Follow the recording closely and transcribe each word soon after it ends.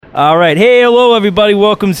All right. Hey, hello, everybody.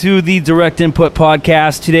 Welcome to the Direct Input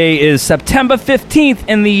Podcast. Today is September 15th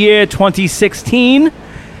in the year 2016,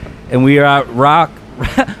 and we are at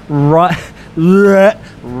Ralph's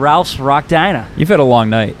Rock Diner. You've had a long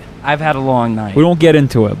night. I've had a long night. We won't get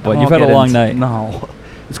into it, but you've had a long night. No.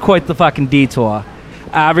 It's quite the fucking detour.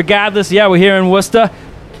 Regardless, we're here in Worcester.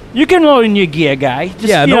 You can load in your gear, guy.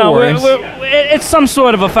 Just, no worries. It's some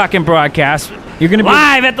sort of a fucking broadcast. You're gonna be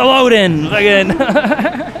live at the load-in.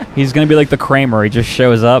 He's gonna be like the Kramer. He just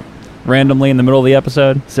shows up randomly in the middle of the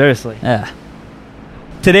episode. Seriously. Yeah.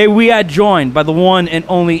 Today we are joined by the one and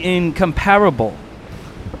only incomparable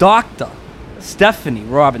Dr. Stephanie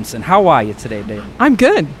Robinson. How are you today, Dave? I'm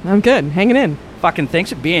good. Hanging in. Fucking thanks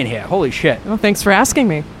for being here. Holy shit. Well, thanks for asking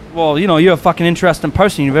me. Well, you're a fucking interesting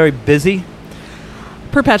person. You're very busy.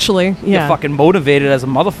 Perpetually, yeah. You're fucking motivated as a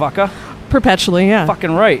motherfucker. Perpetually, yeah.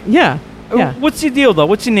 Fucking right. Yeah. Yeah. What's your deal, though?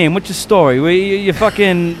 What's your name? What's your story? You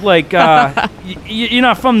fucking, like, you're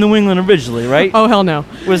not from New England originally, right? Oh, hell no.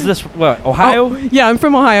 Was this, what, Ohio? Oh, yeah, I'm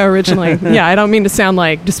from Ohio originally. Yeah, I don't mean to sound,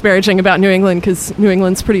 like, disparaging about New England, because New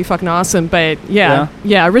England's pretty fucking awesome, but, yeah,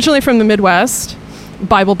 originally from the Midwest,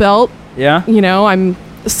 Bible Belt. Yeah? I'm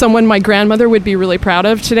someone my grandmother would be really proud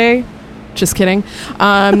of today. Just kidding.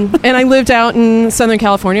 And I lived out in Southern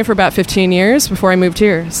California for about 15 years before I moved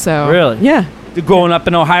here, so. Really? Yeah. Growing up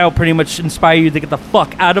in Ohio pretty much inspired you to get the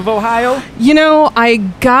fuck out of Ohio? I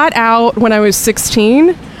got out when I was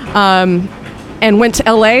 16 and went to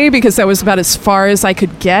LA because that was about as far as I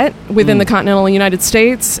could get within the continental United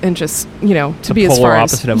States, and just, to be as far as... Polar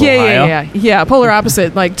opposite of Ohio? Yeah, polar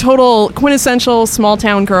opposite. Like, total quintessential small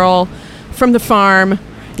town girl from the farm,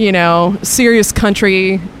 serious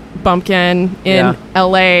country bumpkin in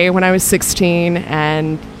LA when I was 16,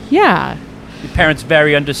 and yeah. Your parents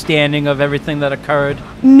very understanding of everything that occurred?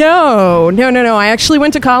 No. I actually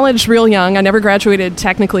went to college real young. I never graduated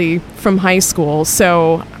technically from high school.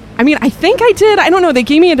 So, I think I did. I don't know. They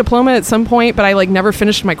gave me a diploma at some point, but I never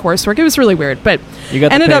finished my coursework. It was really weird. But you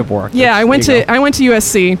got the paperwork. I went to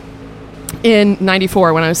USC in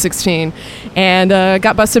 '94 when I was 16, and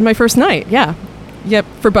got busted my first night. Yeah. Yep,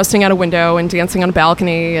 for busting out a window and dancing on a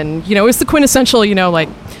balcony, and it was the quintessential,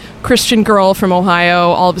 Christian girl from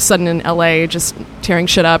Ohio, all of a sudden in LA, just tearing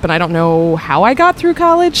shit up. And I don't know how I got through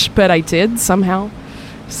college, but I did somehow.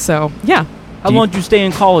 So, yeah. How long did you stay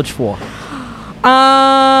in college for?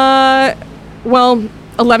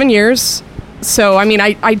 11 years. So,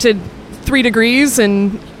 I did 3 degrees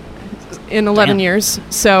in 11 years.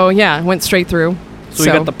 So, yeah, went straight through. So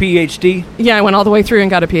you got the PhD? Yeah, I went all the way through and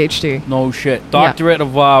got a PhD. No shit. Doctorate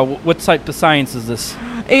of what type of science is this?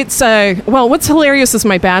 It's, what's hilarious is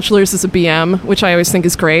my bachelor's is a BM, which I always think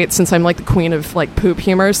is great since I'm like the queen of poop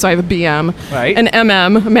humor. So I have a BM, right, an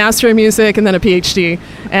MM, a Master of Music, and then a PhD.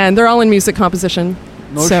 And they're all in music composition.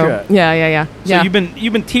 No shit. Yeah. So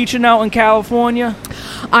you've been teaching out in California?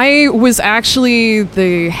 I was actually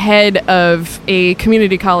the head of a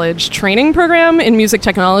community college training program in music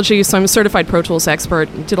technology, so I'm a certified Pro Tools expert.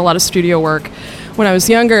 Did a lot of studio work when I was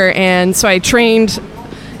younger, and so I trained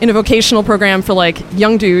in a vocational program for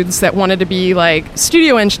young dudes that wanted to be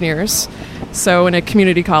studio engineers, so in a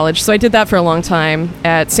community college. So I did that for a long time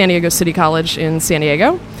at San Diego City College in San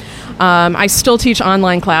Diego. I still teach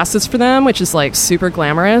online classes for them, which is super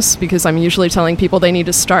glamorous because I'm usually telling people they need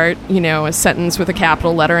to start, a sentence with a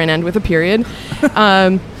capital letter and end with a period.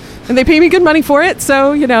 And they pay me good money for it.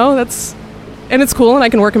 So, and it's cool, and I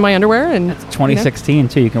can work in my underwear. And it's 2016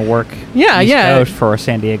 too. You can work East Coast for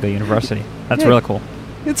San Diego University. That's really cool.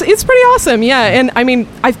 It's pretty awesome, yeah. And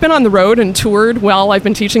I've been on the road and toured while I've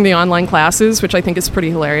been teaching the online classes, which I think is pretty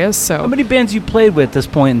hilarious. So, how many bands you played with at this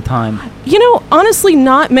point in time? Honestly,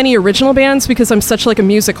 not many original bands because I'm such a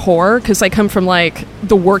music whore. Because I come from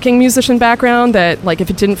the working musician background that if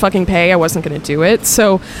it didn't fucking pay, I wasn't going to do it.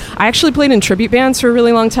 So I actually played in tribute bands for a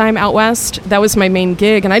really long time out west. That was my main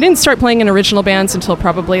gig, and I didn't start playing in original bands until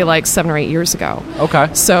probably 7 or 8 years ago. Okay.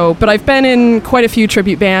 So, but I've been in quite a few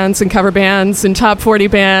tribute bands and cover bands and top 40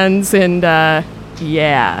 bands, and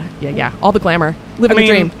yeah, all the glamour, living the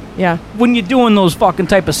dream. Yeah. When you're doing those fucking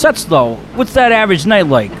type of sets, though, what's that average night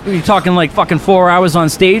like? Are you talking fucking 4 hours on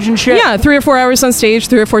stage and shit? Yeah, 3 or 4 hours on stage,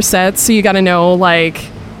 3 or 4 sets. So you got to know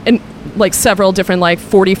several different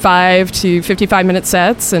 45 to 55 minute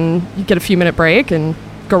sets, and you get a few minute break and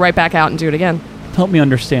go right back out and do it again. Help me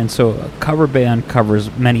understand. So a cover band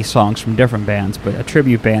covers many songs from different bands, but a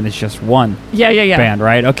tribute band is just one band,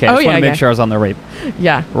 right? Okay, I just want to make sure I was on the right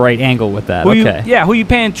angle with that. Who you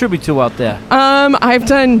paying tribute to out there? I've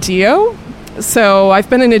done Dio. So I've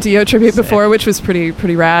been in a Dio tribute before, which was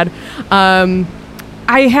pretty rad.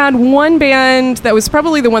 I had one band that was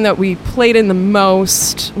probably the one that we played in the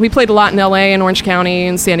most. We played a lot in LA and Orange County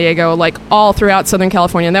and San Diego, like all throughout Southern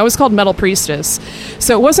California, and that was called Metal Priestess.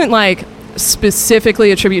 So it wasn't like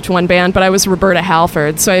specifically a tribute to one band, but I was Roberta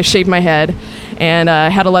Halford, so I shaved my head and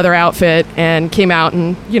had a leather outfit and came out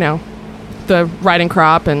and, the riding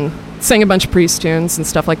crop and sang a bunch of Priest tunes and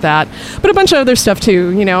stuff like that. But a bunch of other stuff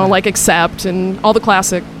too, like Accept and all the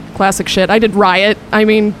classic shit. I did Riot. I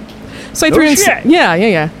mean... So I threw in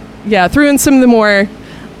threw in some of the more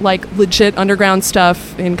like legit underground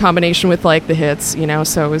stuff in combination with like the hits,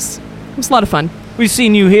 so it was a lot of fun. We've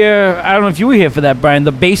seen you here. I don't know if you were here for that, Brian.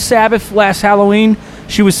 The Bass Sabbath last Halloween.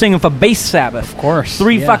 She was singing for Bass Sabbath. Of course.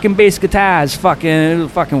 3 fucking bass guitars.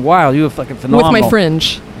 Fucking wild. You were fucking phenomenal. With my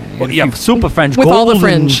fringe. Super fringe. With all the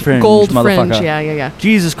fringe. Gold fringe. Yeah.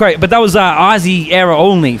 Jesus Christ. But that was Ozzy era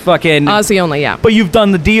only. Fucking. Ozzy only, yeah. But you've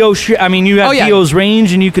done the Dio shit. I mean, you have Dio's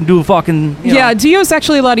range and you can do fucking. Yeah, Dio's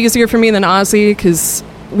actually a lot easier for me than Ozzy because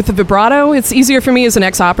with the vibrato, it's easier for me as an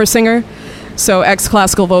ex-opera singer. So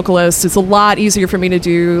ex-classical vocalist, it's a lot easier for me to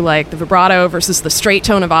do like the vibrato versus the straight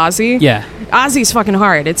tone of Ozzy. Yeah. Ozzy's fucking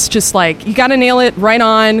hard. It's just like, you got to nail it right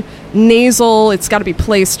on, nasal, it's got to be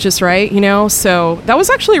placed just right, So that was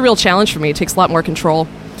actually a real challenge for me. It takes a lot more control.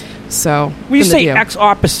 So when you say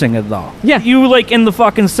ex-opera singer, though, you like in the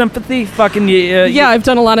fucking symphony, fucking I've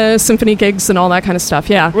done a lot of symphony gigs and all that kind of stuff.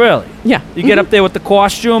 Yeah, really. Yeah, you get up there with the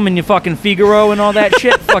costume and you fucking Figaro and all that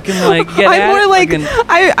shit. Fucking like get.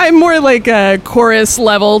 I'm more like a chorus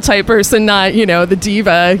level type person, not the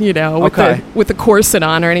diva, with the corset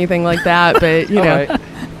on or anything like that. But right.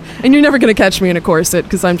 And you're never gonna catch me in a corset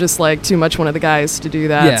because I'm just like too much one of the guys to do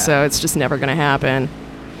that. Yeah. So it's just never gonna happen.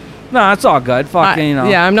 No, it's all good. Fucking,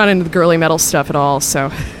 Yeah, I'm not into the girly metal stuff at all, so...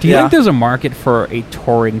 Do you think there's a market for a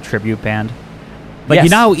touring tribute band? Like,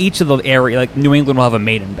 each of the area, like, New England will have a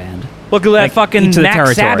Maiden band. Look at that fucking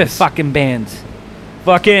Black Sabbath fucking bands.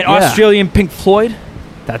 Fucking Australian Pink Floyd.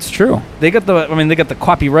 That's true. They got the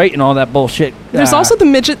copyright and all that bullshit. There's also the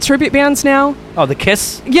midget tribute bands now. Oh, the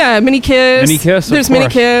Kiss? Yeah, Mini Kiss. Mini Kiss, There's Mini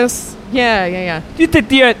Kiss. Yeah. Do you think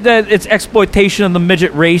that it's exploitation of the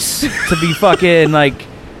midget race to be fucking, like...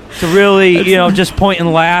 To really, just point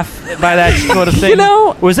and laugh by that sort of thing?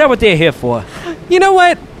 Or is that what they're here for? You know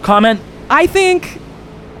what? Comment? I think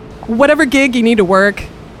whatever gig you need to work,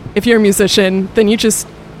 if you're a musician, then you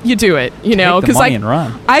do it, because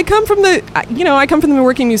I come from the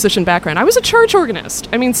working musician background. I was a church organist.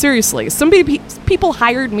 I mean, seriously, people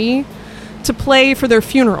hired me to play for their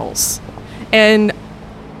funerals, and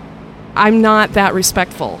I'm not that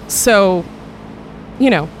respectful. So,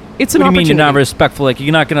 it's an opportunity. What do you mean you're not respectful? Like,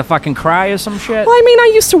 you're not going to fucking cry or some shit? Well, I mean,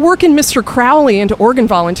 I used to work in Mr. Crowley and organ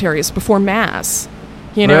voluntaries before Mass.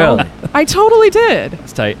 Really? I totally did.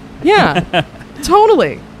 That's tight. Yeah,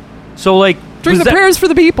 totally. So, like... During the prayers for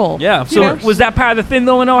the people. Yeah. So, was that part of the thing,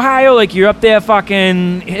 though, in Ohio? Like, you're up there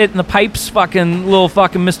fucking hitting the pipes, fucking little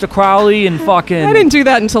fucking Mr. Crowley and fucking... I didn't do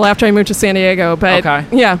that until after I moved to San Diego, but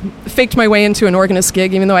faked my way into an organist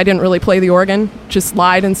gig, even though I didn't really play the organ. Just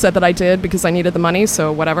lied and said that I did because I needed the money,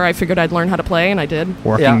 so whatever. I figured I'd learn how to play, and I did.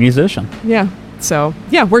 Working musician. Yeah. So,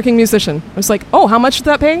 working musician. I was like, oh, how much did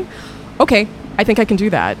that pay? Okay, I think I can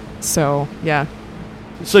do that. So, yeah.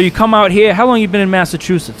 So you come out here. How long you been in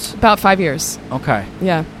Massachusetts? About 5 years. Okay.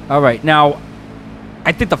 Yeah. All right. Now,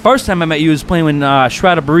 I think the first time I met you was playing when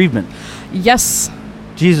Shroud of Bereavement. Yes.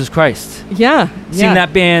 Jesus Christ. Yeah. Seen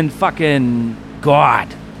that band fucking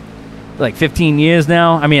God. Like 15 years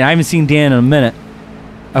now. I mean, I haven't seen Dan in a minute.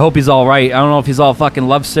 I hope he's all right. I don't know if he's all fucking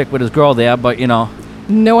lovesick with his girl there, but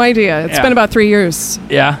No idea. It's been about 3 years.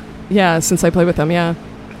 Yeah? Yeah, since I played with them, yeah.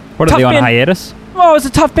 What, are they on hiatus? Oh, it's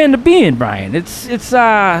a tough band to be in, Brian. It's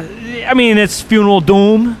funeral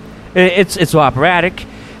doom. It's operatic.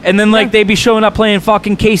 And then, they'd be showing up playing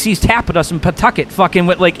fucking Casey's Tap with us in Pawtucket, fucking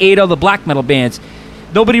with, 8 other black metal bands.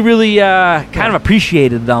 Nobody really kind of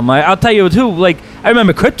appreciated them. I'll tell you, too, I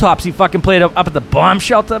remember Cryptopsy fucking played up at the bomb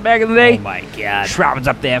shelter back in the day. Oh, my God. Shroud was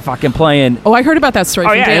up there fucking playing. Oh, I heard about that story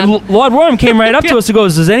from Dan. And Lord Roram came right up to us and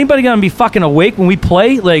goes, is anybody going to be fucking awake when we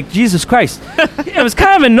play? Like, Jesus Christ. It was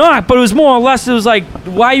kind of a knock, but it was more or less, it was like,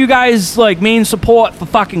 why you guys, main support for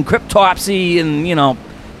fucking Cryptopsy and,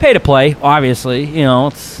 pay to play, obviously.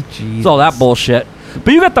 It's all that bullshit.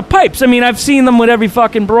 But you got the pipes. I mean, I've seen them with every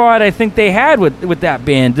fucking broad I think they had with that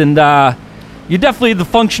band. And you're definitely the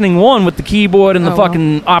functioning one with the keyboard and the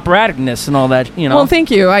fucking operaticness and all that, Well, thank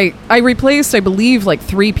you. I replaced, I believe,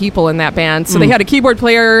 3 people in that band. So they had a keyboard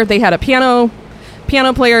player, they had a piano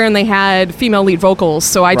player, and they had female lead vocals.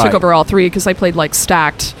 So I took over all 3 because I played,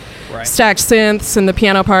 stacked synths and the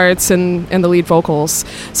piano parts and the lead vocals.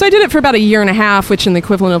 So I did it for about a year and a half, which in the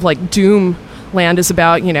equivalent of, doom land is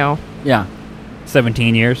about, Yeah.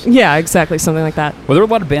 17 years. Yeah, exactly, something like that. Were there a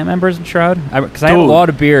lot of band members in Shroud? Because I had a lot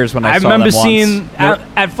of beers when I saw them once. I remember seeing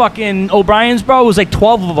at fucking O'Brien's, bro. It was like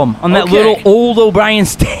 12 of them on that little old O'Brien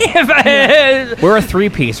stage. We're a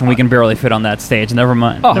three-piece and we can barely fit on that stage. Never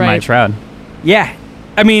mind Shroud. Yeah.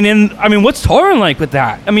 I mean, what's touring like with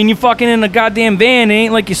that? I mean, you fucking in a goddamn van. It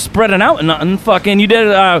ain't like you're spreading out and nothing. Fucking, you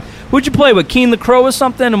did. Who'd you play with? Keen the Crow or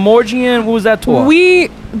something? Amorgian? What was that tour?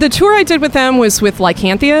 The tour I did with them was with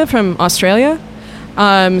Lycanthia from Australia.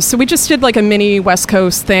 So we just did like a mini West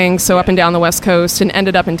Coast thing, up and down the West Coast, and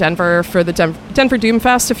ended up in Denver for the Denver Doom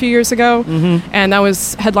Fest a few years ago. Mm-hmm. And that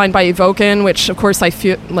was headlined by Evoken, which of course I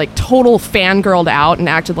feel like total fangirled out and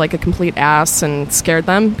acted like a complete ass and scared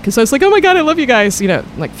them because I was like, oh my God, I love you guys,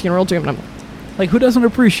 like Funeral Doom. And I'm like, who doesn't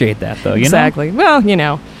appreciate that though? Exactly. Well,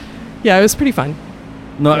 yeah, it was pretty fun.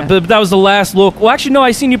 No, but that was the last look. Well, actually, no,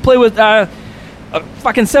 I seen you play with a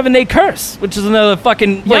fucking 7 Day Curse, which is another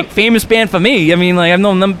fucking famous band for me. I mean, like, I've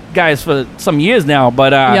known them guys for some years now,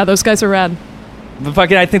 but yeah, those guys are rad. But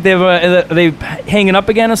fucking, I think are they hanging up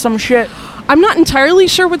again or some shit. I'm not entirely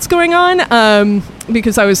sure what's going on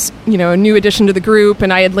because I was, a new addition to the group,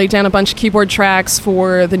 and I had laid down a bunch of keyboard tracks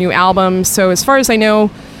for the new album. So as far as I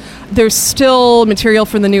know, there's still material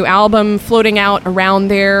for the new album floating out around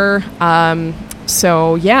there.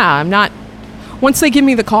 So yeah, I'm not. Once they give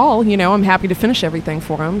me the call, I'm happy to finish everything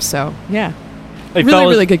for them. So, yeah. Hey,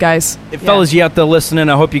 really good guys. Hey, fellas, you out there listening,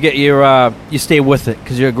 I hope you get you stay with it,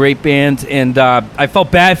 because you're a great band. And I felt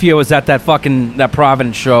bad for you. I was at that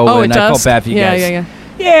Providence show, and I felt bad for you guys.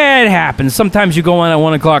 Yeah, it happens. Sometimes you go on at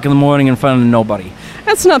 1 o'clock in the morning in front of nobody.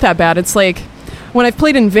 That's not that bad. It's like when I've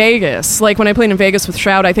played in Vegas, with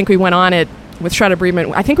Shroud, I think we went on it. With Shroud of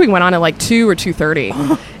Bereavement, I think we went on at like 2 or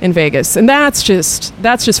 2:30 in Vegas, and that's just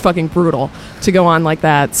fucking brutal to go on like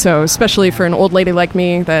that. So especially for an old lady like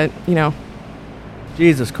me, that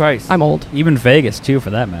Jesus Christ, I'm old. Even Vegas too,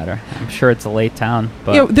 for that matter. I'm sure it's a late town,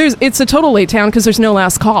 but it's a total late town because there's no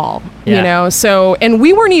last call. So and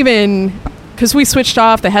we weren't even because we switched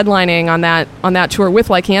off the headlining on that tour with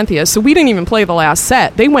Lycanthia, so we didn't even play the last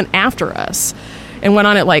set. They went after us. And went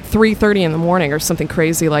on at like 3:30 in the morning or something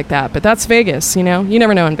crazy like that. But that's Vegas, You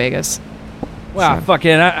never know in Vegas. Wow,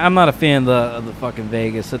 fucking, I'm not a fan of the fucking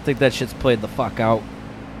Vegas. I think that shit's played the fuck out.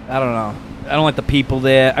 I don't know. I don't like the people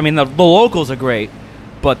there. I mean, the locals are great,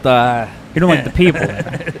 but you don't like the people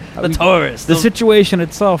there. The tourists. The situation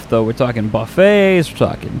itself, though, we're talking buffets, we're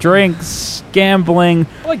talking drinks, gambling.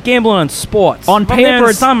 I like gambling on sports. On paper,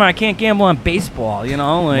 in summer, I can't gamble on baseball,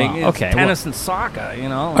 tennis and soccer,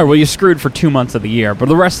 All right, well, you're screwed for 2 months of the year, but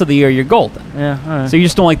the rest of the year, you're golden. Yeah, all right. So you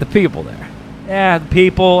just don't like the people there. Yeah, the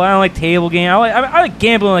people. I don't like table game. I like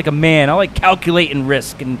gambling like a man. I like calculating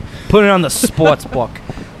risk and putting it on the sports book.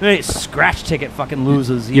 Scratch ticket fucking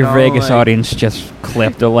losers. Your Vegas audience just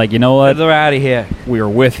clipped. They're like, you know what? They're out of here. We were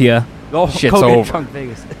with you. Shit's go over. Drunk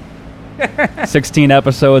Vegas. 16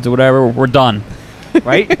 episodes or whatever. We're done.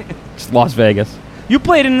 Right? Just Las Vegas. You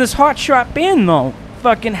played in this hot shot band though.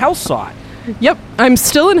 Fucking Hellsot. Yep. I'm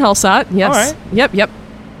still in Hellsot. Yes. All right. Yep.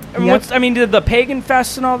 Did the Pagan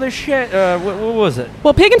Fest and all this shit? What was it?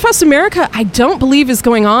 Well, Pagan Fest America, I don't believe is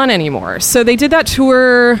going on anymore. So they did that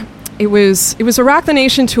tour. It was a Rock the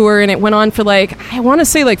Nation tour, and it went on for I want to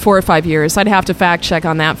say 4 or 5 years. I'd have to fact check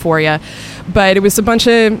on that for you. But it was a bunch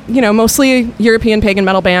of, mostly European pagan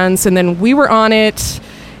metal bands, and then we were on it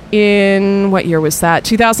in, what year was that?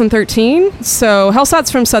 2013. So Hellsot's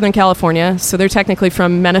from Southern California, so they're technically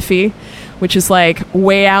from Menifee, which is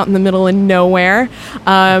way out in the middle of nowhere.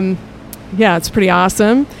 Yeah, it's pretty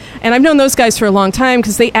awesome. And I've known those guys for a long time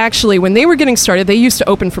because they actually, when they were getting started, they used to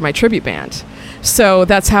open for my tribute band. So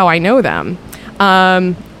that's how I know them.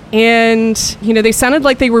 And, they sounded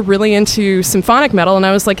like they were really into symphonic metal. And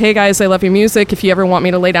I was like, hey, guys, I love your music. If you ever want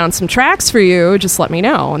me to lay down some tracks for you, just let me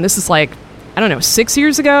know. And this is 6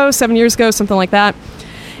 years ago, 7 years ago, something like that.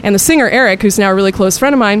 And the singer, Eric, who's now a really close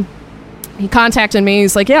friend of mine, he contacted me.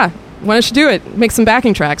 He's like, yeah, why don't you do it? Make some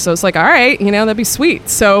backing tracks. So I was like, all right, that'd be sweet.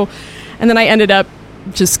 So, and then I ended up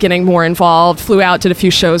just getting more involved, flew out, did a few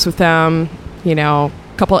shows with them, a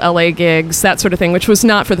couple LA gigs, that sort of thing, which was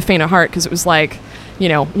not for the faint of heart because it was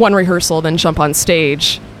one rehearsal, then jump on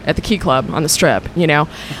stage at the Key Club on the Strip,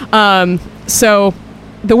 So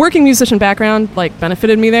the working musician background,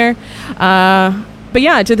 benefited me there. But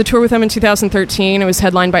yeah, I did the tour with them in 2013. It was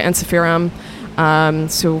headlined by Ensiferum.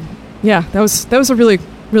 So yeah, that was a really,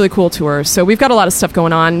 really cool tour. So we've got a lot of stuff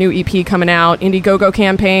going on. New EP coming out, Indiegogo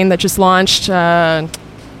campaign that just launched,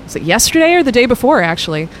 was it yesterday or the day before,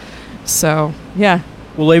 actually? So, yeah.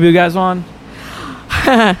 What label you guys on?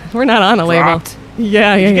 We're not on a label. Dropped?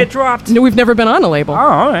 Yeah. Did you get dropped? No, we've never been on a label. Oh,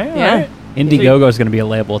 all right. Yeah. Indiegogo is going to be a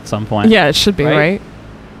label at some point. Yeah, it should be, right?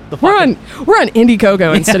 We're on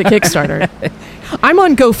Indiegogo instead of Kickstarter. I'm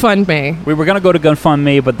on GoFundMe. We were going to go to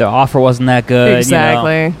GoFundMe, but the offer wasn't that good.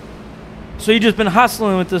 Exactly. So you've just been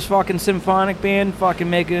hustling with this fucking symphonic band, fucking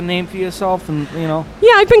making a name for yourself, and Yeah,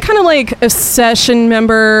 I've been kind of like a session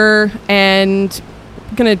member and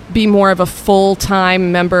going to be more of a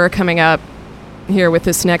full-time member coming up here with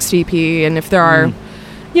this next EP. And if there are,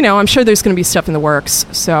 I'm sure there's going to be stuff in the works.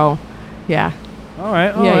 So, yeah. All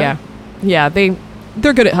right. Yeah.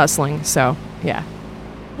 They're good at hustling, so, yeah.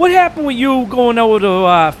 What happened with you going over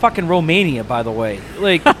to fucking Romania, by the way?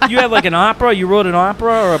 Like, you had like an opera? You wrote an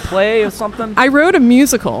opera or a play or something? I wrote a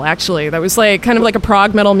musical, actually. That was like kind of like a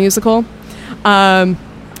prog metal musical.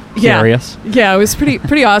 Curious. Yeah, it was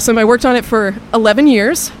pretty awesome. I worked on it for 11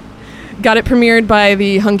 years. Got it premiered by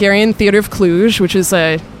the Hungarian Theatre of Cluj, which is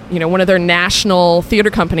one of their national theater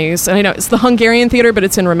companies. And I know it's the Hungarian Theater, but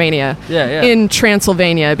it's in Romania. Yeah. In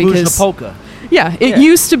Transylvania. Because Cluj-Napoca. Yeah, it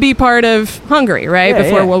used to be part of Hungary, right,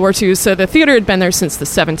 before World War II. So the theater had been there since the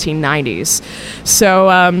 1790s. So,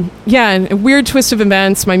 and a weird twist of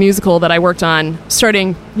events, my musical that I worked on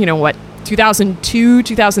starting, 2002,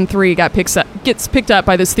 2003 gets picked up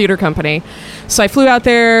by this theater company. So I flew out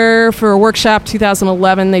there for a workshop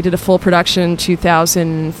 2011. They did a full production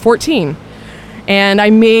 2014. And I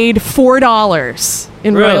made $4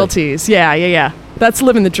 in royalties. Yeah. That's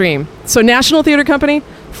living the dream. So National Theater Company,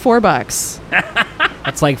 $4.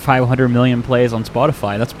 That's like 500 million plays on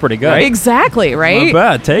Spotify. That's pretty good. Right? Exactly, right? Not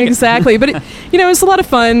bad. Take exactly. But, it's a lot of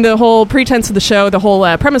fun. The whole pretense of the show, the whole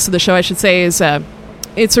premise of the show, I should say, is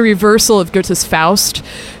it's a reversal of Goethe's Faust.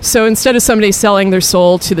 So instead of somebody selling their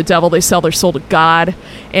soul to the devil, they sell their soul to God.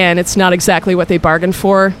 And it's not exactly what they bargained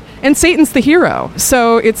for. And Satan's the hero.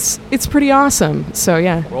 So it's pretty awesome. So,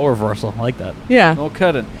 yeah. Role reversal. I like that. Yeah. No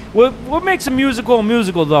kidding. What makes a musical,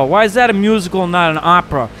 though? Why is that a musical, not an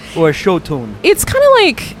opera or a show tune? It's kind of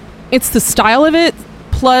like, it's the style of it,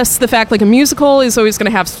 plus the fact, like, a musical is always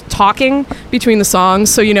going to have talking between the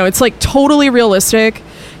songs. So, it's, like, totally realistic.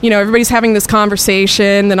 Everybody's having this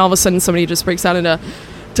conversation, then all of a sudden somebody just breaks out into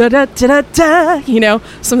da-da-da-da-da,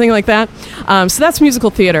 something like that. So that's musical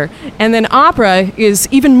theater. And then opera is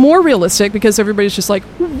even more realistic because everybody's just like,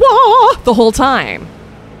 whoa, the whole time.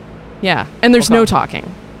 Yeah, and there's no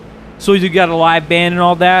talking. So you got a live band and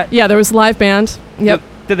all that? Yeah, there was a live band. Yep.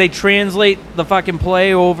 Did they translate the fucking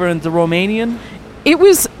play over into Romanian? It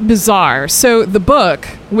was bizarre. So the book,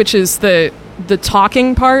 which is the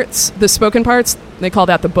talking parts, the spoken parts, they call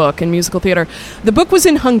that the book in musical theater. The book was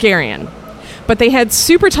in Hungarian, but they had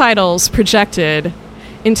super titles projected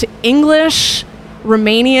into English,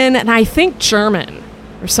 Romanian, and I think German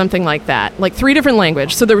or something like that, like 3 different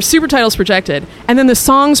languages. So there were super titles projected, and then the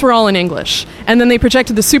songs were all in English. And then they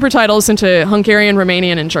projected the super titles into Hungarian,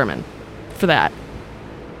 Romanian, and German for that.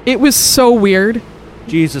 It was so weird.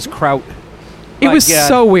 Jesus Kraut. It was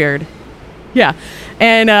so weird. Yeah.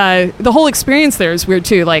 And the whole experience there is weird,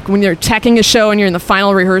 too. Like, when you're teching a show and you're in the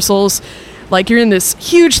final rehearsals, like, you're in this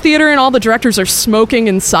huge theater and all the directors are smoking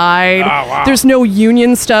inside. Oh, wow. There's no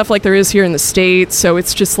union stuff like there is here in the States, so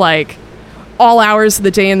it's just, like, all hours of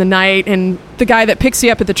the day and the night. And the guy that picks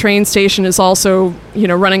you up at the train station is also,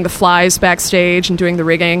 running the flies backstage and doing the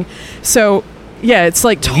rigging. So, yeah, it's,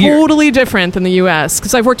 like, totally different than the U.S.,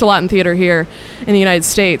 because I've worked a lot in theater here in the United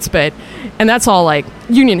States, and that's all, like,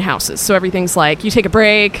 union houses. So everything's like, you take a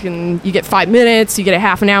break, and you get 5 minutes, you get a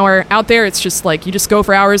half an hour. Out there, it's just, like, you just go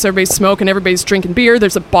for hours, everybody's smoking, everybody's drinking beer.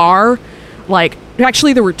 There's a bar. Like,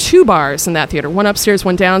 actually, there were 2 bars in that theater, one upstairs,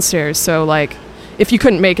 one downstairs. So, like, if you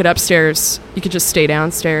couldn't make it upstairs, you could just stay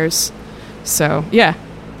downstairs. So, yeah.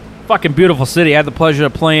 Fucking beautiful city. I had the pleasure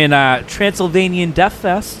of playing Transylvanian Death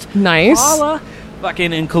Fest. Nice. Holla.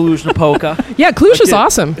 Fucking in Cluj-Napoca. Yeah, Cluj is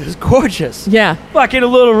awesome. It was gorgeous. Yeah. Fucking a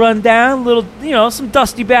little rundown, some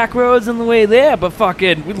dusty back roads on the way there, but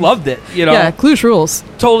fucking, we loved it, Yeah, Cluj rules.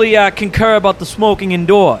 Totally concur about the smoking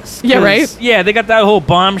indoors. Yeah, right? Yeah, they got that whole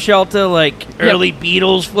bomb shelter, like, early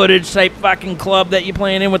Beatles footage type fucking club that you're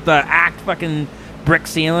playing in with the fucking brick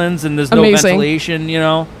ceilings, and there's no ventilation,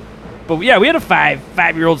 But yeah, we had a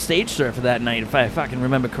five-year-old stage surfer that night, if I fucking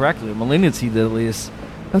remember correctly. Malignancy did at least.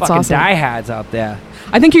 That's fucking awesome. diehards out there.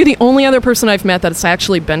 I think you're the only other person I've met that's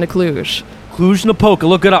actually been to Cluj. Cluj-Napoca,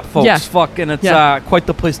 look it up, folks. Yeah. Fucking, it's quite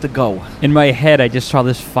the place to go. In my head, I just saw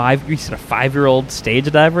this 5-year-old stage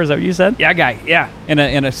diver. Is that what you said? Yeah, guy. Yeah. In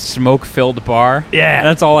a smoke-filled bar. Yeah. And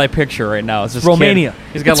that's all I picture right now. It's just Romania.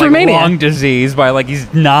 Kid. He's got lung disease by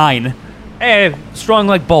he's 9. Hey, strong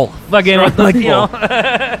like bull. Fucking like bull.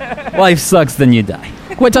 Life sucks, then you die.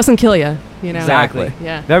 What doesn't kill you? Exactly.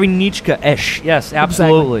 Yeah. Very Nietzsche-ish. Yes,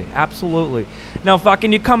 absolutely. Exactly. Absolutely. Now,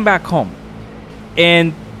 fucking, you come back home.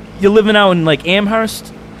 And you're living out in, like,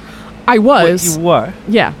 Amherst? I was. You were?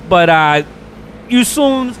 Yeah. But you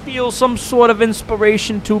soon feel some sort of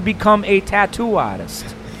inspiration to become a tattoo artist.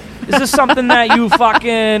 Is this something that you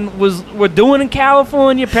fucking were doing in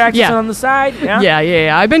California, practicing on the side?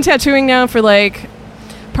 Yeah. I've been tattooing now for, like,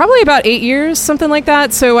 probably about 8 years, something like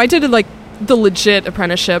that. So I did, like, the legit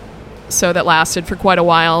apprenticeship. So that lasted for quite a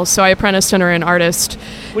while. So I apprenticed under an artist.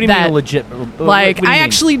 What do you mean legit? Like, I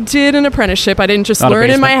actually did an apprenticeship. I didn't just learn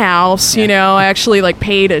in my house. Yeah. You know, I actually, like,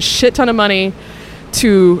 paid a shit ton of money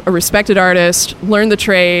to a respected artist, learned the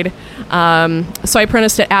trade. So I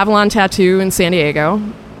apprenticed at Avalon Tattoo in San Diego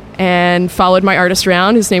and followed my artist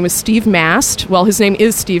around. His name was Steve Mast. Well, his name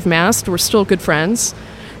is Steve Mast. We're still good friends.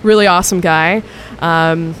 Really awesome guy.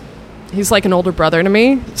 He's like an older brother to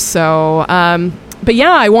me. So... But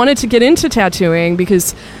yeah, I wanted to get into tattooing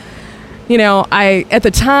because, you know, at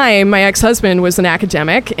the time, my ex-husband was an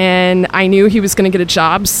academic, and I knew he was going to get a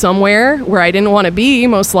job somewhere where I didn't want to be,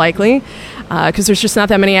 most likely, because there's just not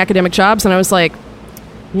that many academic jobs. And I was like,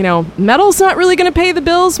 you know, metal's not really going to pay the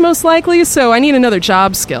bills, most likely, so I need another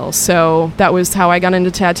job skill. So that was how I got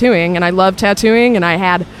into tattooing, and I love tattooing, and I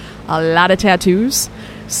had a lot of tattoos,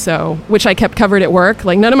 so which I kept covered at work.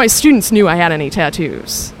 Like, none of my students knew I had any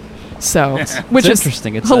tattoos. So, which is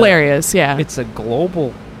interesting. It's hilarious. It's a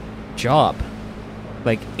global job.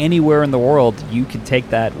 Like, anywhere in the world, you can take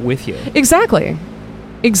that with you. Exactly.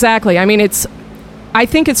 I mean, I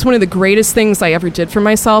think it's one of the greatest things I ever did for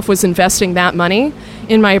myself was investing that money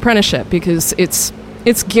in my apprenticeship, because it's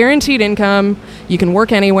guaranteed income. You can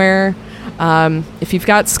work anywhere. If you've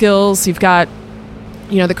got skills, you've got,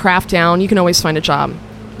 you know, the craft down, you can always find a job.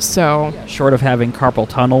 So short of having carpal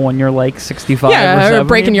tunnel when you're like 65 or 70, or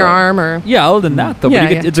breaking your arm, or other than that though,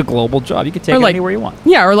 it's a global job. You can take it anywhere you want.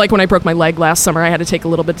 Yeah, or like when I broke my leg last summer, I had to take a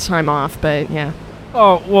little bit of time off, but yeah.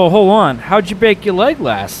 Oh, well, hold on. How'd you break your leg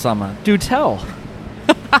last summer? Do tell.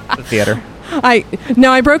 The theater.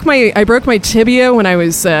 I broke my tibia when I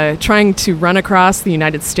was trying to run across the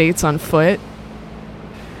United States on foot.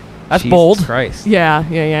 That's Jesus bold. Christ.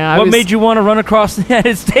 Yeah. What made you want to run across the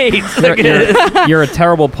United States? You're a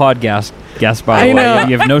terrible podcast guest, by the way.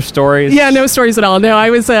 You have no stories. Yeah, no stories at all. No,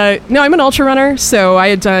 I'm an ultra runner, so I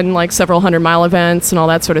had done like several 100-mile events and all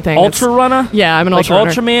that sort of thing. Ultra runner? Yeah, I'm an ultra runner.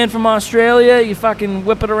 Ultraman from Australia. You fucking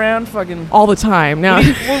whip it around, all the time. Now,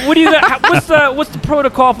 what do you got? What's the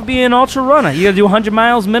protocol for being an ultra runner? You got to do 100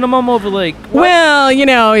 miles minimum over like. What? Well, you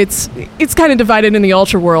know, it's kind of divided in the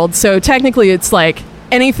ultra world. So technically, it's like.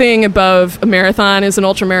 Anything above a marathon is an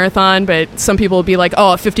ultra marathon, but some people will be like,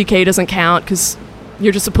 oh, a 50K doesn't count because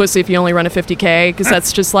you're just a pussy if you only run a 50K, because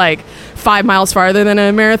that's just like 5 miles farther than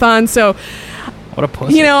a marathon. So, what a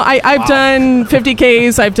pussy. You know, I've done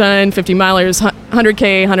 50Ks, I've done 50 milers,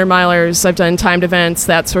 100K, 100 milers, I've done timed events,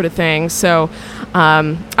 that sort of thing. So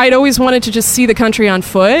I'd always wanted to just see the country on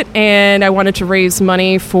foot, and I wanted to raise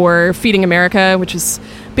money for Feeding America, which is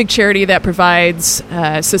big charity that provides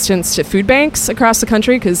assistance to food banks across the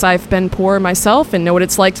country, because I've been poor myself and know what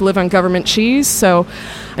it's like to live on government cheese. So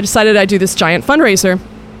I decided I'd do this giant fundraiser,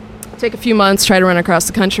 take a few months, try to run across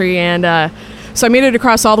the country, and so I made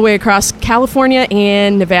it all the way across California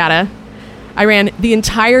and Nevada. I ran the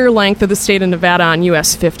entire length of the state of Nevada on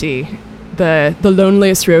US 50, the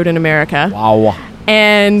loneliest road in America. Wow.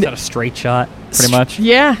 And is that a straight shot? Pretty much?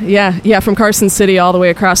 Yeah, from Carson City all the way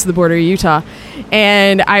across the border of Utah.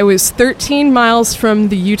 And I was 13 miles from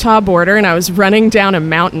the Utah border, and I was running down a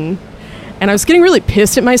mountain. And I was getting really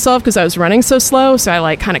pissed at myself because I was running so slow, so I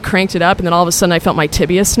like kind of cranked it up, and then all of a sudden I felt my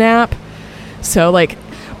tibia snap. So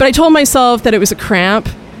but I told myself that it was a cramp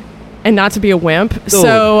and not to be a wimp. Ooh.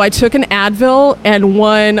 So I took an Advil and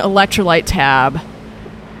one electrolyte tab,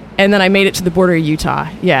 and then I made it to the border of Utah.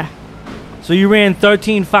 Yeah. So you ran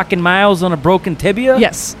 13 fucking miles on a broken tibia?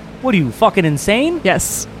 Yes. What are you, fucking insane?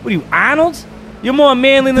 Yes. What are you, Arnold? You're more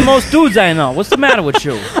manly than most dudes I know. What's the matter with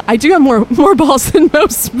you? I do have more balls than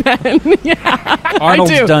most men. Yeah.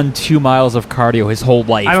 Arnold's done 2 miles of cardio his whole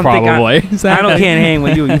life, probably. Exactly. Arnold can't hang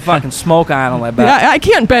with you. You fucking smoke Arnold, I bet. Yeah, I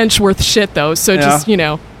can't bench worth shit, though. So just, you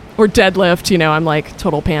know, or deadlift, you know, I'm like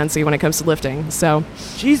total pansy when it comes to lifting. So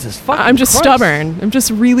Jesus fucking I'm just Christ. stubborn. I'm just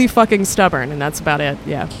really fucking stubborn, and that's about it.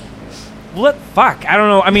 Yeah. What? Fuck. I don't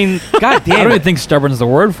know. I mean, goddamn. I don't even think stubborn is the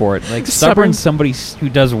word for it. Like, stubborn's somebody who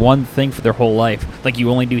does one thing for their whole life. Like, you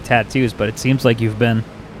only do tattoos, but it seems like you've been,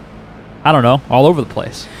 I don't know, all over the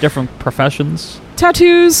place. Different professions.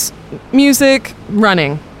 Tattoos, music,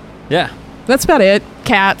 running. Yeah. That's about it.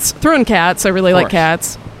 Cats. Throwing cats. I really like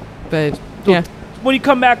cats. But, yeah. When you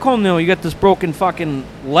come back home, though, you got this broken fucking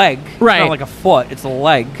leg. Right. It's not like a foot. It's a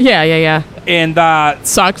leg. Yeah. And,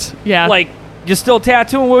 sucked. Yeah. Like, You're still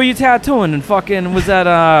tattooing? Where were you tattooing? And fucking, was that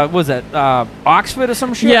Oxford or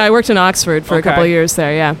some shit? Yeah, I worked in Oxford for a couple of years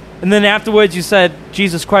there, yeah. And then afterwards you said,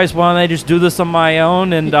 Jesus Christ, why don't I just do this on my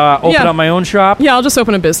own and open up my own shop? Yeah, I'll just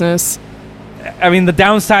open a business. I mean, the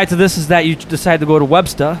downside to this is that you decide to go to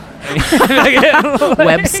Webster.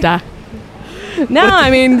 Webster. No,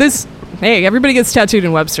 I mean, hey, everybody gets tattooed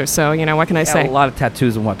in Webster, so, what can I say? A lot of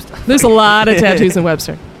tattoos in Webster. There's a lot of tattoos in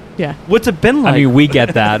Webster. Yeah. What's it been like? I mean, we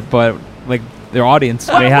get that, but like their audience,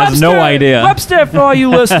 they have no idea. Webster, for all you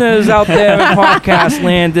listeners out there in podcast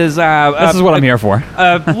land, is this is what I'm here for.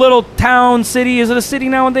 A little town, city. Is it a city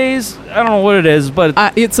nowadays? I don't know what it is, but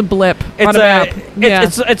it's a blip on a map.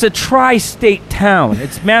 It's a tri-state town.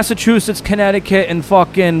 It's Massachusetts, Connecticut, and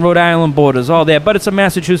fucking Rhode Island borders, all there. But it's a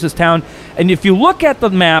Massachusetts town, and if you look at the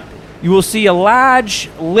map, you will see a large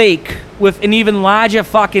lake with an even larger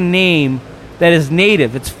fucking name that is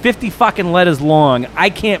native. It's 50 fucking letters long.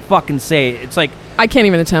 I can't fucking say it. It's like... I can't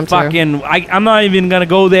even attempt to. I'm not even going to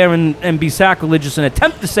go there and be sacrilegious and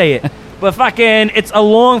attempt to say it. But fucking... It's a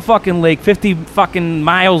long fucking lake. 50 fucking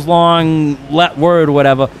miles long word or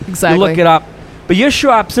whatever. Exactly. You look it up. But your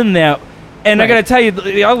shop's in there. And right. I got to tell you,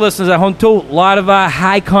 the other listeners at home, too, a lot of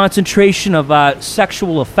high concentration of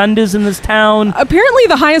sexual offenders in this town. Apparently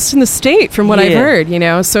the highest in the state, from what I've heard,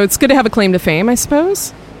 So it's good to have a claim to fame, I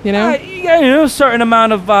suppose. A certain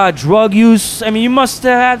amount of drug use. I mean, you must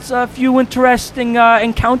have had a few interesting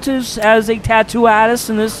encounters as a tattoo artist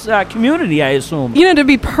in this community, I assume. To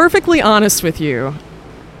be perfectly honest with you,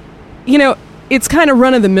 it's kind of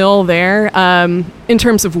run-of-the-mill there in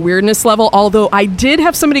terms of weirdness level, although I did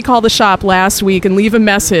have somebody call the shop last week and leave a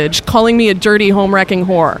message calling me a dirty home-wrecking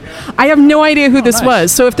whore. I have no idea who this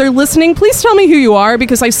was, so if they're listening, please tell me who you are,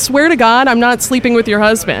 because I swear to God, I'm not sleeping with your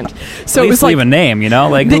husband. So it was leave a name, They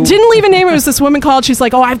didn't leave a name. It was this woman called. She's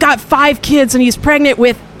like, I've got 5 kids, and I'm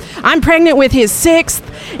pregnant with his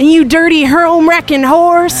 6th, and you dirty home-wrecking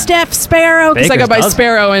whore, Steph Sparrow, because I go by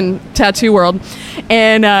Sparrow in Tattoo World.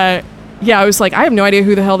 And... yeah, I was like, I have no idea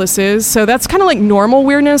who the hell this is. So that's kind of like normal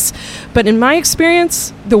weirdness. But in my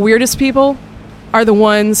experience, the weirdest people are the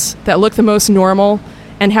ones that look the most normal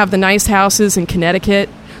and have the nice houses in Connecticut.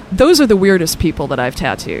 Those are the weirdest people that I've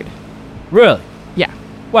tattooed. Really? Yeah.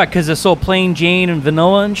 What, because they're so plain Jane and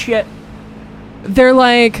vanilla and shit? They're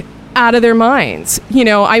like out of their minds.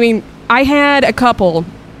 I mean, I had a couple...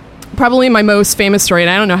 Probably my most famous story, and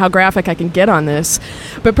I don't know how graphic I can get on this,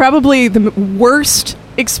 but probably the worst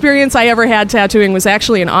experience I ever had tattooing was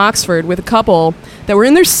actually in Oxford with a couple that were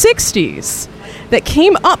in their 60s that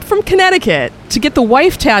came up from Connecticut to get the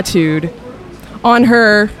wife tattooed on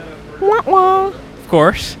her... Of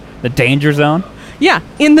course. The danger zone? Yeah,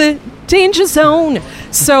 in the danger zone.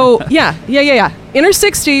 So, yeah. In her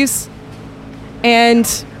 60s, and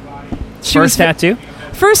she First tattoo?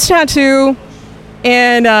 First tattoo...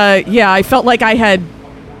 And, I felt like I had...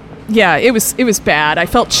 Yeah, it was bad. I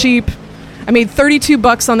felt cheap. I made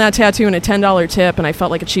 $32 on that tattoo and a $10 tip, and I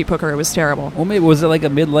felt like a cheap hooker. It was terrible. Well, maybe was it like a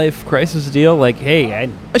midlife crisis deal? Like,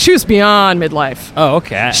 hey, she was beyond midlife. Oh,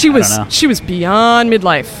 okay. She was beyond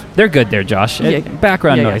midlife. They're good there, Josh.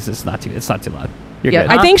 Background noise is not too loud. You're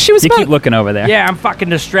good. I think she was. You keep looking over there. Yeah, I'm fucking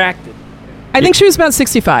distracted. I think she was about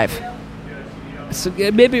 65. So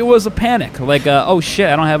maybe it was a panic. Like, oh shit,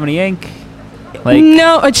 I don't have any ink.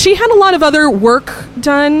 No, she had a lot of other work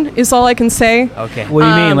done, is all I can say. Okay. What do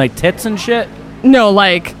you mean, like tits and shit? No,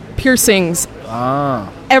 like piercings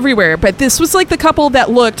everywhere. But this was like the couple that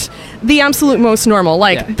looked the absolute most normal.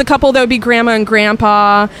 Like the couple that would be grandma and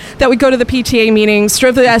grandpa, that would go to the PTA meetings,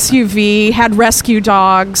 drove the SUV, had rescue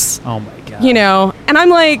dogs. Oh my God. And I'm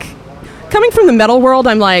like, coming from the metal world,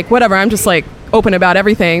 I'm like, whatever, I'm just like open about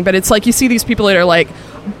everything. But it's like you see these people that are like,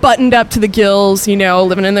 buttoned up to the gills,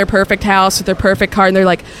 living in their perfect house with their perfect car, and they're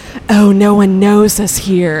like, oh, no one knows us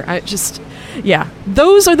here.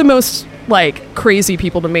 Those are the most like crazy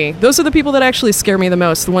people to me. Those are the people that actually scare me the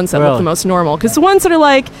most, the ones that look the most normal, because the ones that are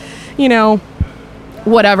like,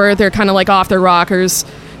 whatever, they're kind of like off their rockers,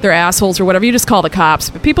 they're assholes or whatever, you just call the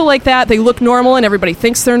cops. But people like that, they look normal and everybody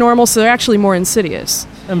thinks they're normal, so they're actually more insidious.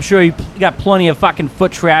 I'm sure you got plenty of fucking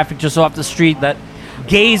foot traffic just off the street that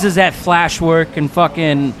gazes at flash work and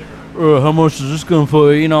fucking, how much is this going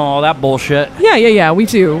for? All that bullshit. Yeah. We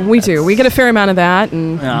do. We get a fair amount of that.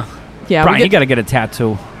 And Brian, you got to get a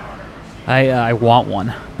tattoo. I want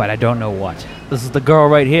one, but I don't know what. This is the girl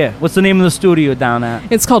right here. What's the name of the studio down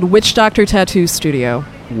at? It's called Witch Doctor Tattoo Studio.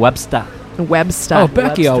 Webster. Oh,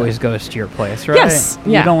 Becky always goes to your place, right? Yes.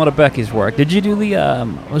 Yeah. You don't want Becky's work. Did you do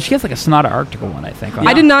the, she has like a Sonata Arctica one, I think.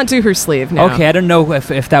 I did not do her sleeve, no. Okay, I don't know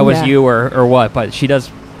if that was you or what, but she does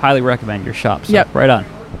highly recommend your shop. So right on.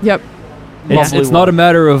 Yep. It's not a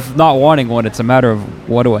matter of not wanting one. It's a matter of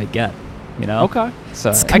what do I get, you know? Okay.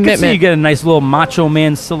 So I can see you get a nice little Macho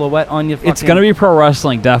Man silhouette on your fucking... It's going to be pro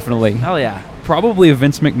wrestling, definitely. Hell yeah. Probably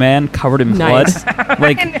Vince McMahon covered in blood.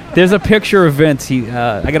 Like, there's a picture of Vince.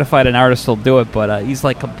 I got to find an artist who'll do it, but he's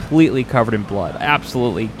like completely covered in blood.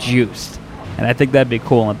 Absolutely juiced. And I think that'd be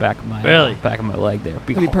cool on the back of my leg there.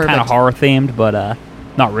 Be kind of horror themed, but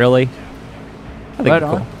not really. I think it'd be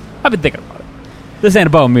cool. I've been thinking about it. This ain't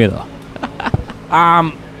about me though.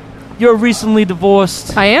 You're a recently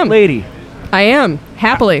divorced lady. I am.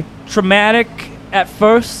 Happily. Traumatic at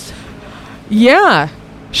first? Yeah.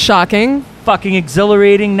 Shocking. Fucking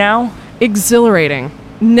exhilarating now? Exhilarating.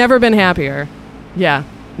 Never been happier. Yeah.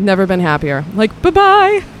 Never been happier. Like,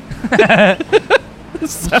 bye-bye.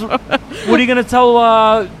 What are you going to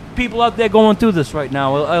tell people out there going through this right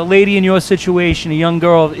now? A lady in your situation, a young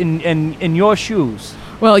girl in your shoes?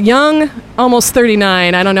 Well, young, almost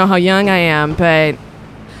 39. I don't know how young I am, but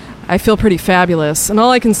I feel pretty fabulous. And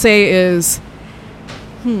all I can say is,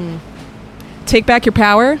 take back your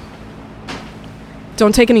power.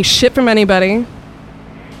 Don't take any shit from anybody.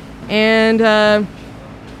 And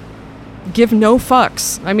give no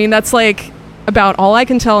fucks. I mean, that's like about all I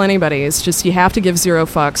can tell anybody is just you have to give zero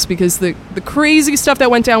fucks, because the crazy stuff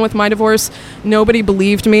that went down with my divorce, nobody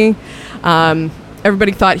believed me.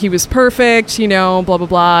 Everybody thought he was perfect, you know, blah, blah,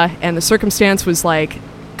 blah. And the circumstance was like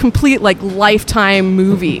complete, like, Lifetime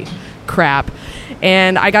movie crap.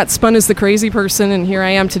 And I got spun as the crazy person, and here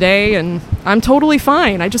I am today, and I'm totally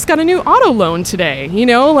fine. I just got a new auto loan today, you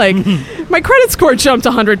know? Like, my credit score jumped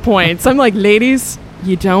 100 points. I'm like, ladies,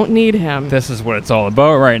 you don't need him. This is what it's all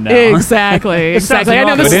about right now. Exactly. Exactly. I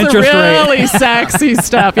know this is the really sexy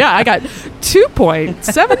stuff. Yeah, I got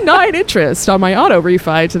 2.79 interest on my auto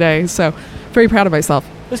refi today, so very proud of myself.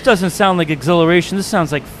 This doesn't sound like exhilaration. This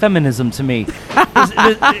sounds like feminism to me.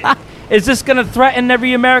 Is this going to threaten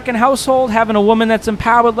every American household, having a woman that's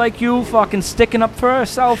empowered like you, fucking sticking up for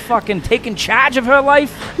herself, fucking taking charge of her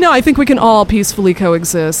life? No, I think we can all peacefully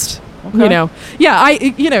coexist. Okay. You know? Yeah,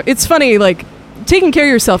 it's funny, like, taking care of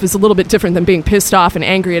yourself is a little bit different than being pissed off and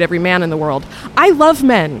angry at every man in the world. I love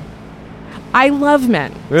men.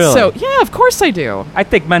 Really? So, yeah, of course I do. I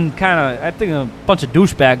think men I think a bunch of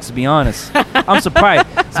douchebags, to be honest. I'm surprised.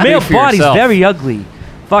 His male body's very ugly.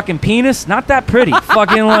 Fucking penis, not that pretty.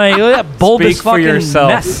 Fucking like that bulbous fucking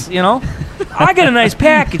mess, you know? I get a nice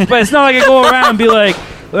package, but it's not like I go around and be like,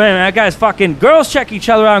 wait a minute, that guy's fucking... Girls check each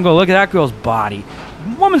other out and go, look at that girl's body.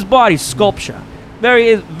 Woman's body, sculpture.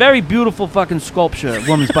 Very, very beautiful fucking sculpture,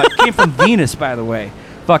 woman's body. Came from Venus, by the way.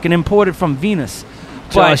 Fucking imported from Venus.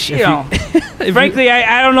 Josh, but, you know, frankly,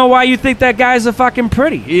 I don't know why you think that guys are fucking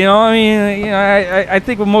pretty. You know, I mean, you know, I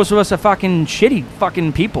think most of us are fucking shitty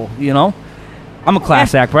fucking people, you know? I'm a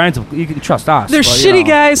class act, Brian. You can trust us. There's shitty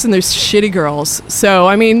guys and there's shitty girls. So,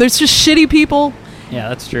 I mean, there's just shitty people. Yeah,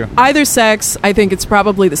 that's true. Either sex, I think it's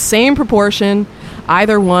probably the same proportion,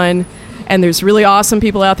 either one. And there's really awesome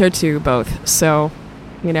people out there, too, both. So,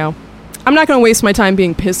 you know, I'm not going to waste my time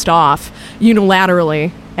being pissed off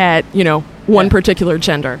unilaterally at, you know, one particular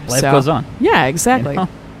gender. Life goes on. Yeah, exactly. You know?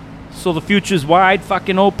 So the future's wide,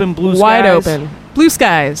 fucking open, blue skies. Wide open. Blue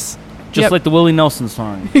skies. Just like the Willie Nelson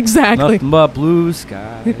song. Exactly. Nothing but blue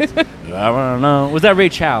skies. I don't know. Was that Ray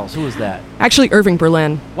Charles? Who was that? Actually, Irving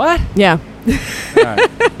Berlin. What? Yeah. All right.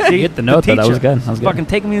 See, get the note, though. That was good. He's fucking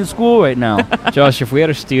taking me to school right now. Josh, if we had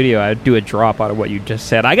a studio, I'd do a drop out of what you just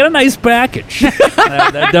said. I got a nice package.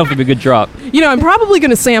 That'd definitely be a good drop. You know, I'm probably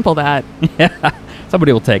going to sample that. Yeah.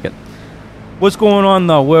 Somebody will take it. What's going on,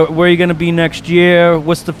 though? Where are you going to be next year?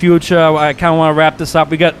 What's the future? I kind of want to wrap this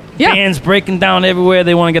up. We got bands breaking down everywhere.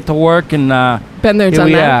 They want to get to work. And been there,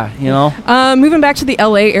 done that. Yeah, you know? Moving back to the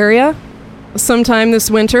L.A. area sometime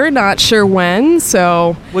this winter. Not sure when,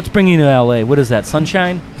 so... What's bringing you to L.A.? What is that,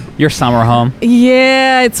 sunshine? Your summer home?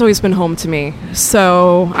 Yeah, it's always been home to me.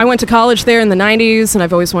 So I went to college there in the 90s, and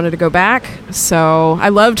I've always wanted to go back. So I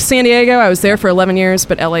loved San Diego. I was there for 11 years,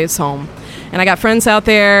 but L.A. is home. And I got friends out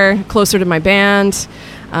there, closer to my band,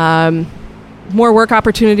 more work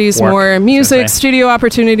opportunities, more music, studio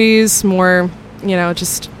opportunities, more, you know,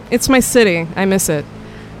 just, it's my city. I miss it.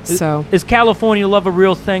 Is California love a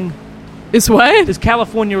real thing? Is what? Is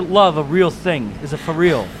California love a real thing? Is it for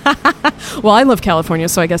real? Well, I love California,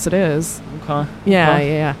 so I guess it is. Okay.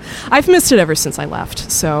 Yeah. I've missed it ever since I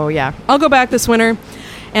left. So, yeah, I'll go back this winter.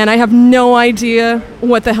 And I have no idea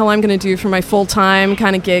what the hell I'm going to do for my full-time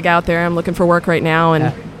kind of gig out there. I'm looking for work right now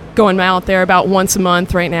and going out there about once a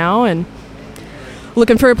month right now and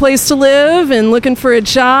looking for a place to live and looking for a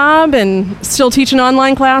job and still teaching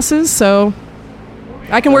online classes. So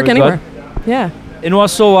I can work anywhere. Yeah. And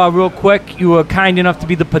also, real quick, you were kind enough to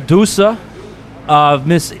be the producer of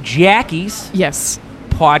Miss Jackie's Yes.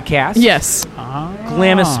 podcast. Yes.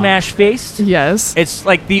 Glamour Smash Face. Yes. It's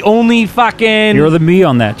like the only fucking... You're the me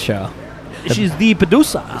on that show. She's the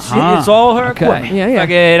producer. It's all her Okay. equipment. Yeah, yeah.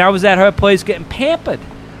 And I was at her place getting pampered.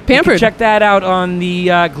 You can Pampered. check that out on the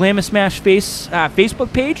Glamour Smash Face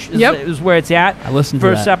Facebook page. Is where it's at. I listened to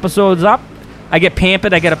First that. episode's up. I get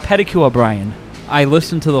pampered. I get a pedicure, Brian. I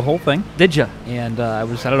listened to the whole thing, Did you? and I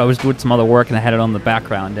was doing some other work, and I had it on the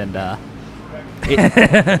background, and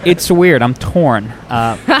it's weird. I'm torn.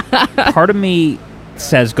 Part of me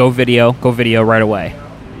says go video right away.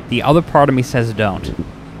 The other part of me says don't.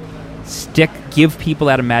 Give people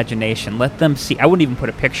that imagination. Let them see. I wouldn't even put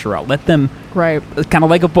a picture out. Let them, Right. kind of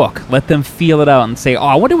like a book. Let them feel it out and say, "Oh,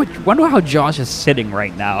 I wonder how Josh is sitting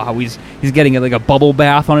right now. How he's getting like a bubble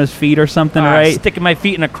bath on his feet or something, right?" Sticking my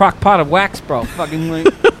feet in a crock pot of wax, bro. Fucking like,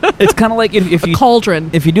 It's kind of like if you Cauldron.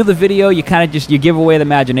 if you do the video, you kind of you give away the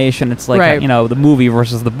imagination. It's like Right. the movie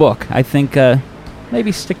versus the book. I think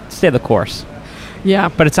maybe stay the course. Yeah.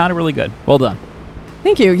 But it sounded really good. Well done.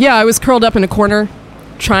 Thank you. Yeah, I was curled up in a corner,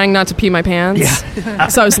 trying not to pee my pants. Yeah.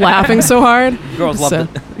 So I was laughing so hard. Girls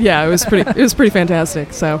loved it. Yeah, it was pretty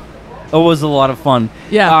fantastic. So it was a lot of fun.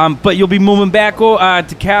 Yeah. But you'll be moving back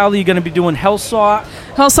to Cali. You're going to be doing Hellsought.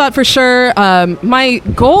 Hellsought for sure. My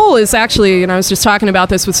goal is actually, and I was just talking about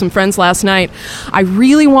this with some friends last night, I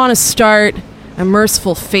really want to start a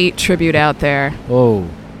Merciful Fate tribute out there. Oh,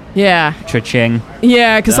 Yeah. cha-ching.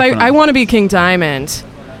 Yeah, because Definitely. I want to be King Diamond,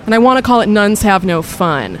 and I want to call it Nuns Have No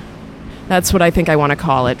Fun. That's what I think I want to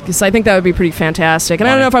call it, because I think that would be pretty fantastic. And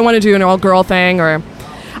I don't know if I want to do an all-girl thing, or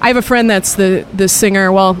I have a friend that's the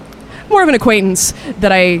singer, well, more of an acquaintance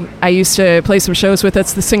that I used to play some shows with.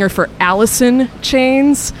 That's the singer for Alice in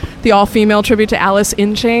Chains, the all-female tribute to Alice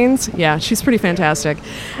in Chains. Yeah, she's pretty fantastic.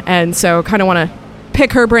 And so kind of want to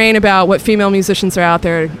pick her brain about what female musicians are out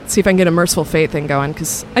there, see if I can get a Merciful Fate thing going,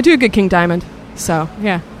 because I do a good King Diamond. So,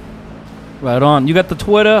 yeah. Right on. You got the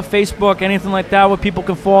Twitter, Facebook, anything like that where people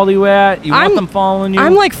can follow you at? You want them following you?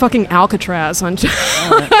 I'm like fucking Alcatraz on, on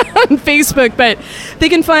Facebook, but they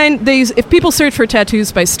can find these. If people search for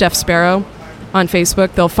Tattoos by Steph Sparrow on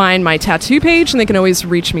Facebook, they'll find my tattoo page, and they can always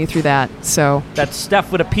reach me through that. So That's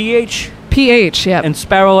Steph with a PH PH, yeah, and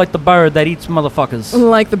Sparrow like the bird that eats motherfuckers.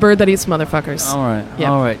 like the bird that eats motherfuckers. All right. Yep.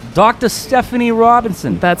 All right. Dr. Stephanie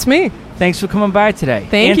Robinson. That's me. Thanks for coming by today.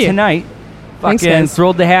 Thank and you. tonight. Thanks, Fucking guys.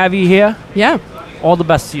 thrilled to have you here. Yeah, All the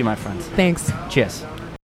best to you, my friends. thanks. Cheers.